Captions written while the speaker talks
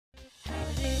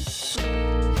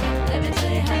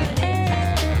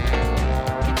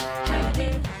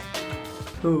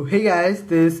So hey guys,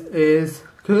 this is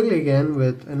Quickly again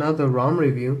with another ROM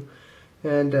review,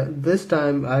 and this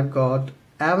time I've got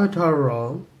Avatar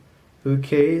ROM.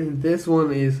 Okay, this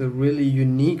one is a really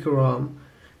unique ROM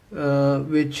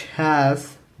which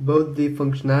has both the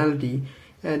functionality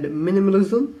and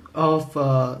minimalism of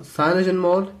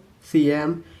CyanogenMod,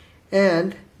 CM,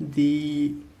 and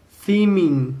the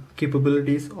theming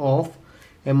capabilities of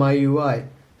MIUI.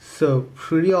 So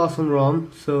pretty awesome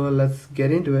ROM, so let's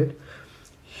get into it.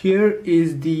 Here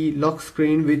is the lock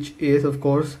screen, which is of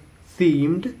course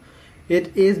themed.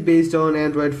 It is based on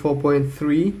Android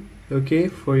 4.3. okay,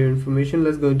 for your information.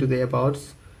 Let's go into the about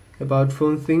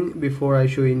phone thing before I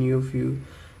show you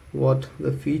what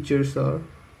the features are.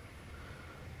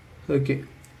 Okay,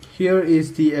 here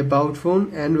is the about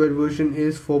phone. Android version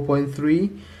is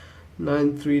 4.3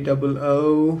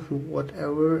 9300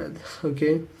 whatever.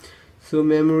 Okay, so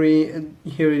memory,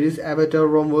 here it is, Avatar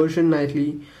ROM version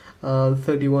nightly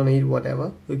 31.8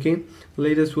 whatever. Okay,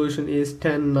 latest version is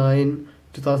 10.9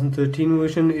 2013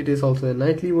 version. It is also a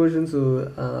nightly version,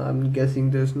 so I'm guessing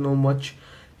there's no much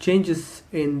changes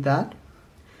in that.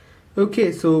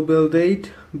 Okay, so build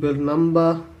date, build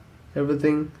number,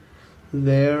 everything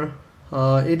there.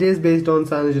 It is based on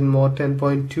CyanogenMod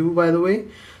 10.2 by the way,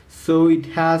 so it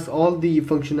has all the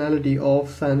functionality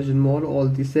of CyanogenMod, all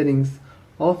the settings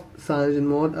of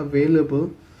CyanogenMod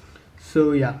available.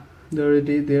 So yeah, there it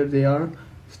is, there they are,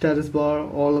 status bar,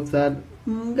 all of that.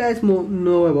 Guys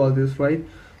know about this, right?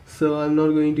 So I'm not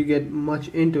going to get much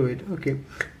into it. Okay,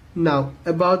 now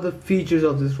about the features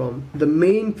of this ROM. The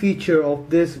main feature of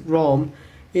this ROM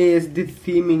is the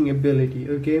theming ability.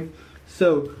 Okay,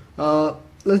 so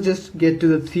let's just get to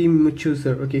the theme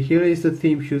chooser. Okay, here is the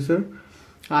theme chooser.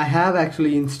 I have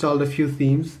actually installed a few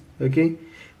themes. Okay,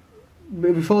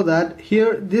 before that,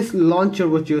 here this launcher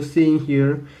what you're seeing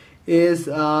here is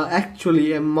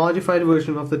actually a modified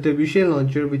version of the Trebuchet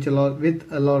launcher with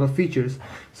a lot of features.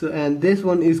 So, and this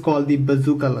one is called the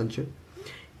Bazooka launcher.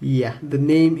 Yeah, the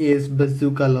name is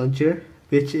Bazooka launcher,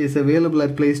 which is available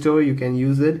at Play Store. You can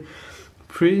use it.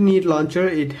 Pretty neat launcher.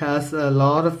 It has a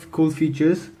lot of cool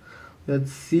features.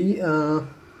 Let's see,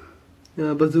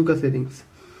 Bazooka settings.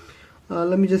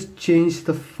 Let me just change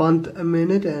the font a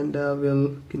minute and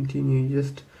we'll continue.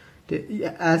 Just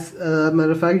as a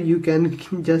matter of fact, you can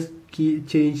just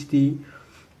change the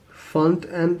font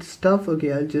and stuff.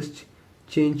 Okay, I'll just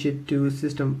change it to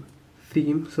system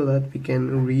theme so that we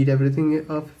can read everything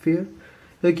up here.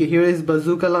 Okay, here is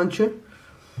Bazooka launcher.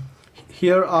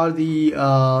 Here are the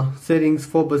settings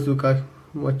for Bazooka.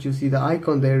 What you see, the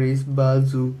icon there is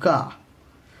Bazooka.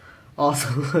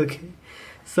 Awesome. Okay,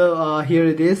 so here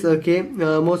it is. Okay,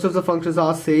 most of the functions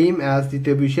are same as the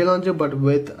Trebuchet launcher, but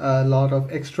with a lot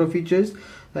of extra features,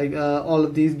 like all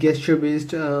of these gesture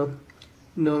based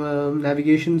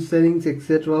navigation settings,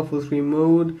 etc., full screen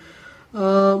mode,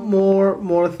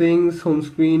 more things, home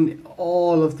screen,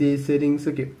 all of these settings.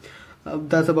 Okay,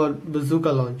 that's about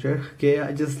Bazooka launcher. Okay,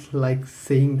 I just like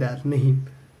saying that name,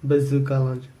 Bazooka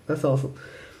launcher. That's awesome.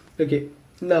 Okay,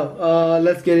 now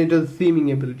let's get into the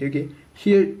theming ability. Okay,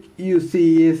 here you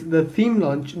see is the theme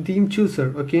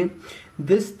chooser. Okay,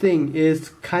 this thing is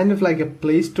kind of like a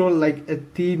Play Store, like a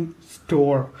theme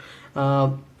store,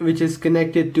 which is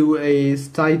connected to a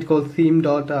site called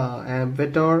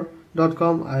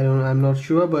theme.avatar.com. I'm not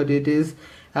sure, but it is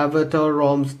Avatar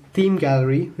ROM's theme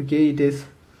gallery. Okay, it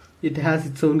has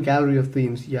its own gallery of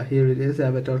themes. Yeah, here it is,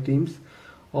 Avatar themes,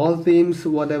 all themes,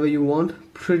 whatever you want.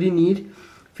 Pretty neat.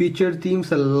 Featured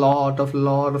themes, a lot of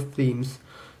themes.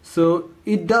 So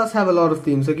it does have a lot of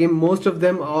themes. Okay, most of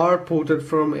them are ported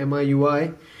from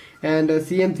MIUI, and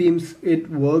CM themes, it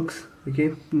works.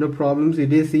 Okay, no problems.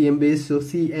 It is CM based, so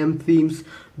CM themes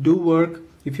do work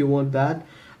if you want that.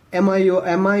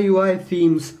 MIUI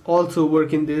themes also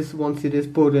work in this once it is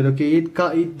ported. Okay, it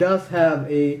does have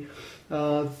a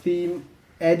theme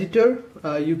editor.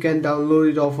 You can download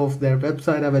it off of their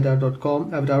website,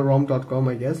 avatar.com, avatarrom.com,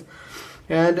 I guess,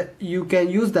 and you can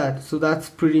use that. So that's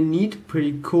pretty neat,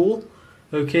 pretty cool.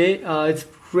 Okay, it's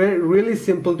really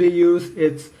simple to use.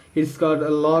 It's got a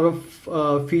lot of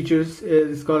features.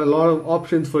 It's got a lot of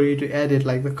options for you to edit,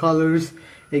 like the colors,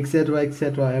 etc.,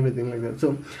 everything like that.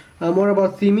 So more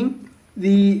about theming.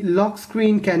 The lock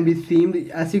screen can be themed.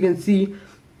 As you can see,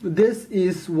 this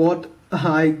is what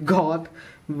I got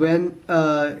when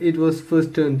it was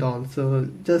first turned on. So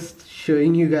just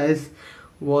showing you guys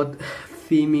what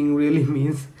theming really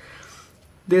means.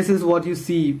 This is what you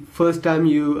see first time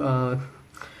you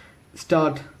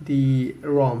start the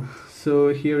ROM. So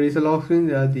here is a lock screen,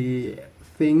 the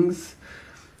things.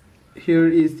 Here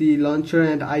is the launcher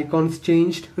and icons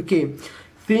changed. Okay,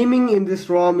 theming in this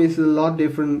ROM is a lot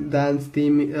different than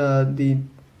the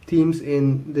themes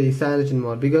in the CyanogenMod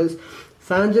mod, because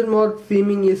CyanogenMod mod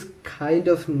theming is kind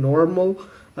of normal.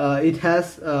 It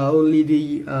has only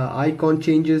the icon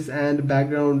changes and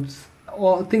backgrounds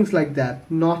or things like that,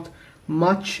 not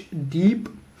much deep,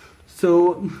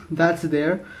 so that's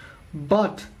there.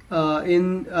 But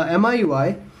in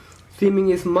MIUI,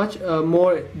 theming is much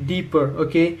more deeper.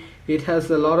 Okay, it has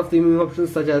a lot of theming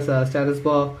options such as status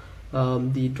bar,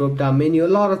 the drop down menu. A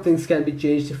lot of things can be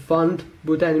changed, font,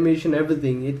 boot animation,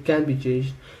 everything, it can be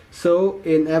changed. So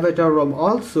in Avatar ROM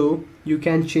also you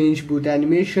can change boot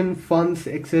animation, fonts,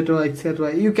 etc,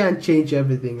 etc. You can change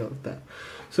everything of that.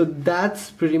 So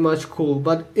that's pretty much cool,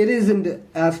 but it isn't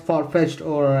as far-fetched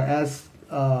or as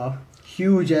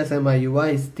huge as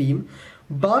MIUI's theme,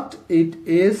 but it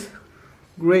is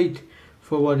great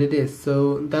for what it is.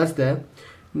 So that's there.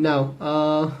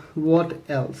 Now what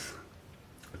else?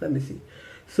 Let me see.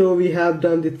 So we have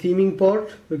done the theming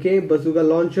part. Okay, bazooka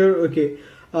launcher. Okay,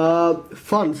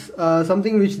 fonts.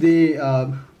 Something which they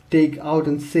take out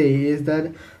and say is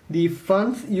that the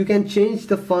fonts, you can change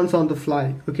the fonts on the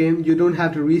fly. Okay, you don't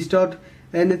have to restart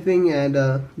anything, and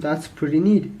that's pretty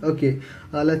neat. Okay,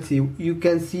 let's see. You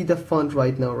can see the font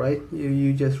right now, right?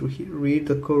 You just read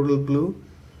the coral blue.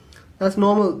 That's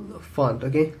normal font.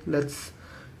 Okay, let's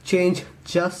change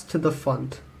just the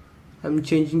font. I'm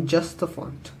changing just the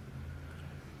font,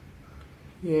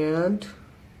 and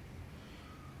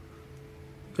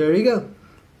there you go.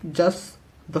 Just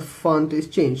the font is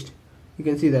changed. You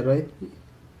can see that, right?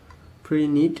 Pretty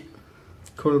neat.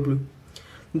 Coral blue.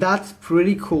 That's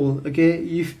pretty cool. Okay,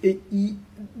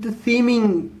 the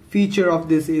theming feature of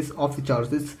this is off the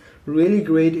charts. It's really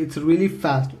great. It's really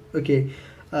fast. Okay.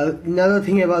 Another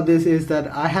thing about this is that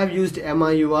I have used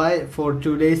MIUI for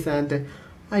 2 days and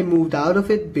I moved out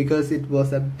of it because it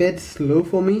was a bit slow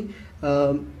for me,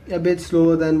 a bit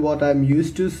slower than what I'm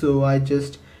used to. So I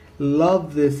just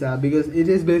love this app because it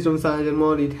is based on CyanogenMod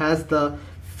mod. It has the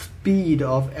speed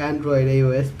of Android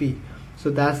AOSP, so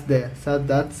that's there. So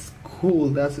that's cool.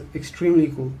 That's extremely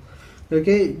cool.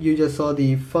 Okay, you just saw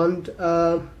the font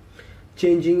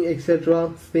changing, etc.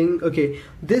 thing. Okay,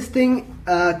 this thing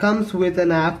comes with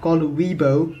an app called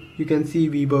Weibo. You can see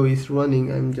Weibo is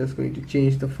running. I'm just going to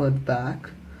change the font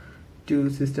back to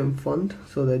system font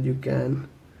so that you can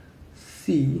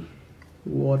see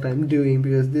what I'm doing,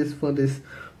 because this font is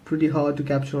pretty hard to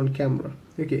capture on camera.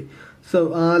 Okay, so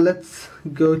let's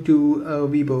go to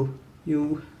Weibo.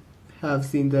 You have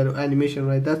seen the animation,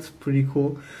 right? That's pretty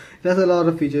cool. It has a lot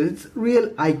of features. It's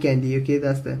real eye candy. Okay,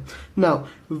 that's there. Now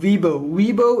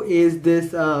Weibo is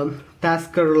this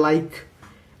tasker like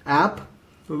app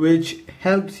which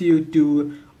helps you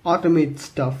to automate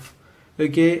stuff.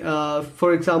 Okay,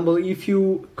 for example, if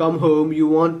you come home, you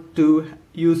want to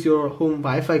use your home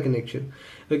Wi-Fi connection.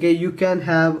 Okay, you can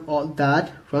have all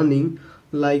that running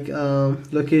like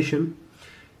location,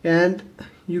 and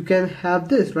you can have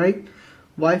this, right?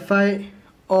 Wi-Fi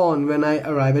on when I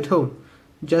arrive at home.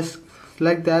 Just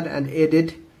like that and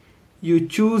edit. You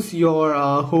choose your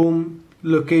home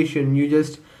location. You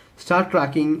just start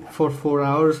tracking for 4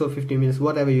 hours or 15 minutes,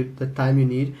 whatever the time you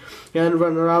need, and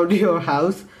run around your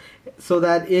house so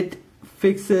that it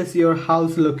fixes your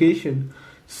house location.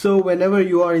 So whenever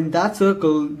you are in that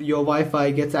circle, your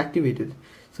Wi-Fi gets activated.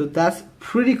 So that's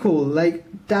pretty cool. Like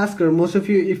Tasker, most of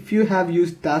you, if you have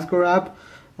used Tasker app,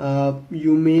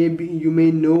 you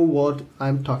may know what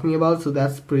I'm talking about. So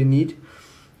that's pretty neat.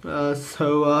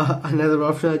 Another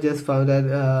option I just found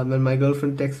that when my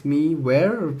girlfriend texts me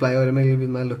where, reply automatically with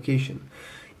my location.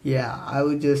 Yeah, I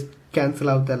would just cancel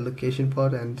out that location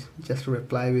part and just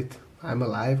reply with I'm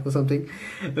alive or something.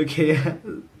 Okay,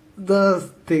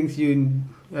 those things you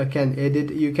can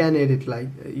edit. You can edit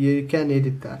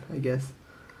that, I guess.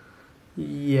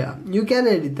 Yeah, you can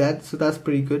edit that, so that's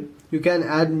pretty good. You can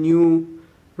add new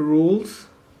rules,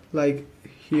 like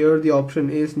here the option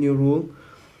is new rule.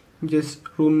 Just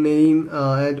rule name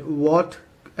and what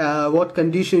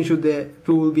condition should the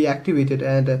rule be activated,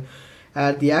 and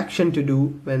add the action to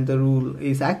do when the rule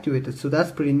is activated. So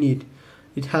that's pretty neat.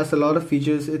 It has a lot of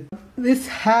features. This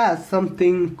has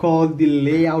something called the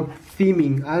layout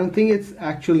theming. I don't think it's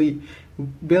actually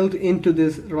built into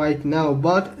this right now,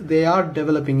 but they are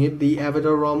developing it. The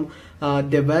Avatar ROM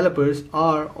developers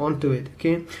are onto it.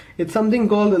 Okay, it's something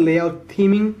called layout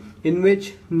theming, in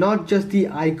which not just the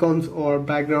icons or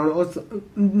background, or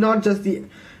not just the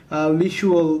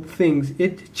visual things,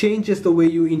 it changes the way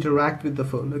you interact with the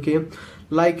phone. Okay,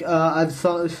 like I've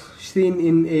seen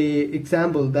in a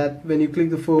example that when you click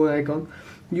the phone icon,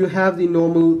 you have the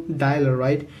normal dialer,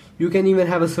 right? You can even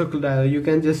have a circle dialer. You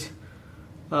can just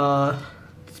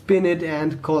spin it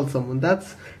and call someone.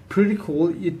 That's pretty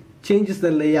cool. It changes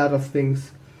the layout of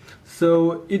things.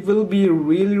 So it will be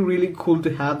really cool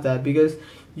to have that, because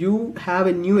you have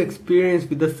a new experience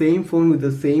with the same phone, with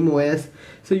the same OS,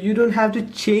 so you don't have to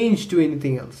change to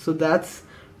anything else. So that's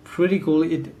pretty cool.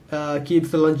 It keeps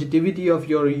the longevity of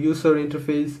your user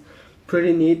interface.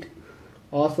 Pretty neat.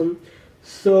 Awesome.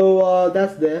 So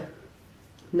that's there.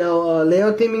 Now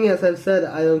layout theming, as I've said,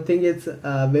 I don't think it's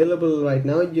available right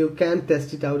now. You can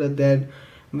test it out at their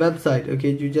website.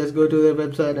 Okay, you just go to their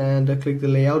website and click the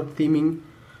layout theming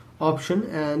option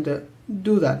and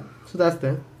do that. So that's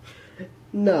there.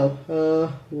 Now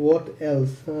what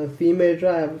else? Theme editor,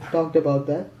 I have talked about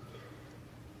that.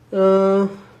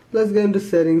 Let's get into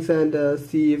settings and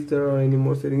see if there are any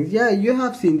more settings. Yeah, you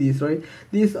have seen these, right?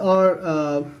 These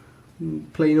are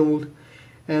plain old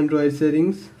Android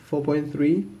settings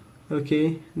 4.3.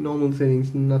 okay, normal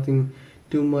settings, nothing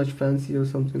too much fancy or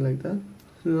something like that.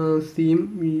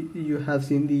 Theme, you have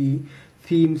seen the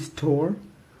theme store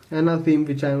and a theme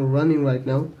which I'm running right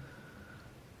now.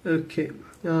 Okay,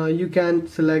 you can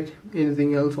select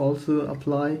anything else, also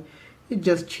apply. It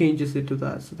just changes it to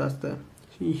that. So that's the,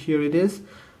 here it is.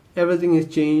 Everything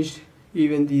is changed.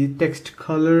 Even the text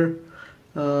color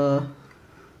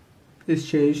is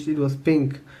changed. It was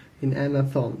pink in Anna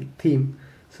theme.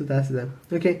 So that's them.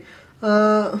 Okay,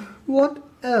 what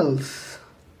else?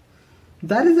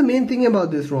 That is the main thing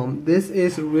about this ROM. This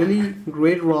is really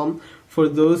great ROM for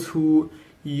those who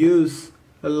use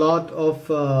a lot of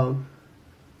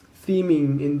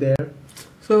theming in there.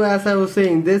 So as I was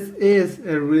saying, this is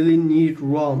a really neat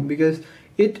ROM because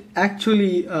it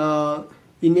actually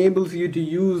enables you to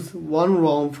use one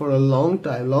ROM for a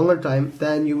longer time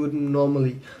than you would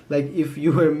normally. Like if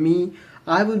you were me,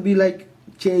 I would be like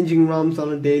changing ROMs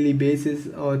on a daily basis,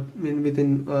 or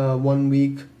within 1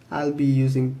 week I'll be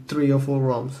using 3 or 4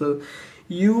 ROMs. So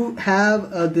you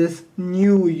have this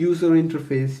new user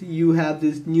interface, you have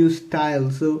this new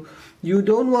style, so you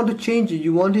don't want to change it,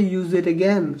 you want to use it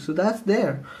again. So that's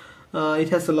there. It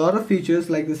has a lot of features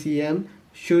like the CM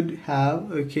should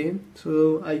have. Okay,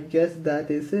 so I guess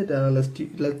that is it.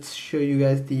 Let's show you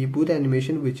guys the boot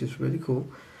animation, which is really cool.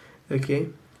 Okay,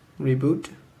 reboot.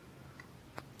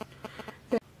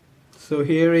 So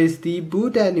here is the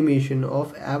boot animation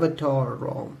of Avatar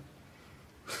ROM.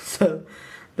 So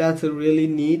that's a really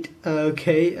neat.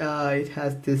 Okay, it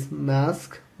has this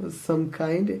mask of some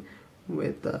kind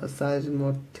with size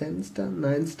mod 10 star,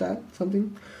 9 star,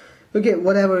 something. Okay,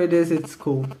 whatever it is, it's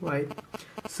cool, right?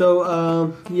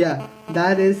 So yeah,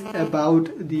 that is about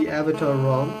the Avatar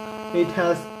ROM. It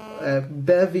has a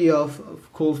bevy of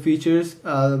cool features.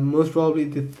 Most probably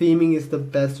the theming is the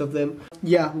best of them.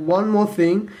 Yeah, one more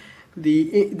thing.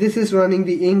 This is running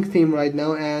the ink theme right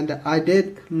now, and I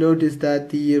did notice that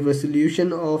the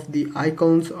resolution of the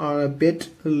icons are a bit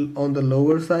on the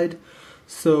lower side.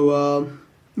 So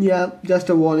yeah, just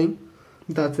a warning.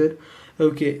 That's it.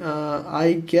 Okay,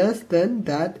 I guess then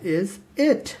that is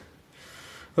it.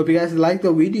 Hope you guys like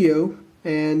the video,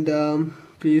 and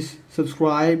please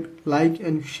subscribe, like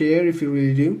and share if you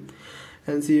really do,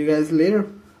 and see you guys later.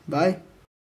 Bye.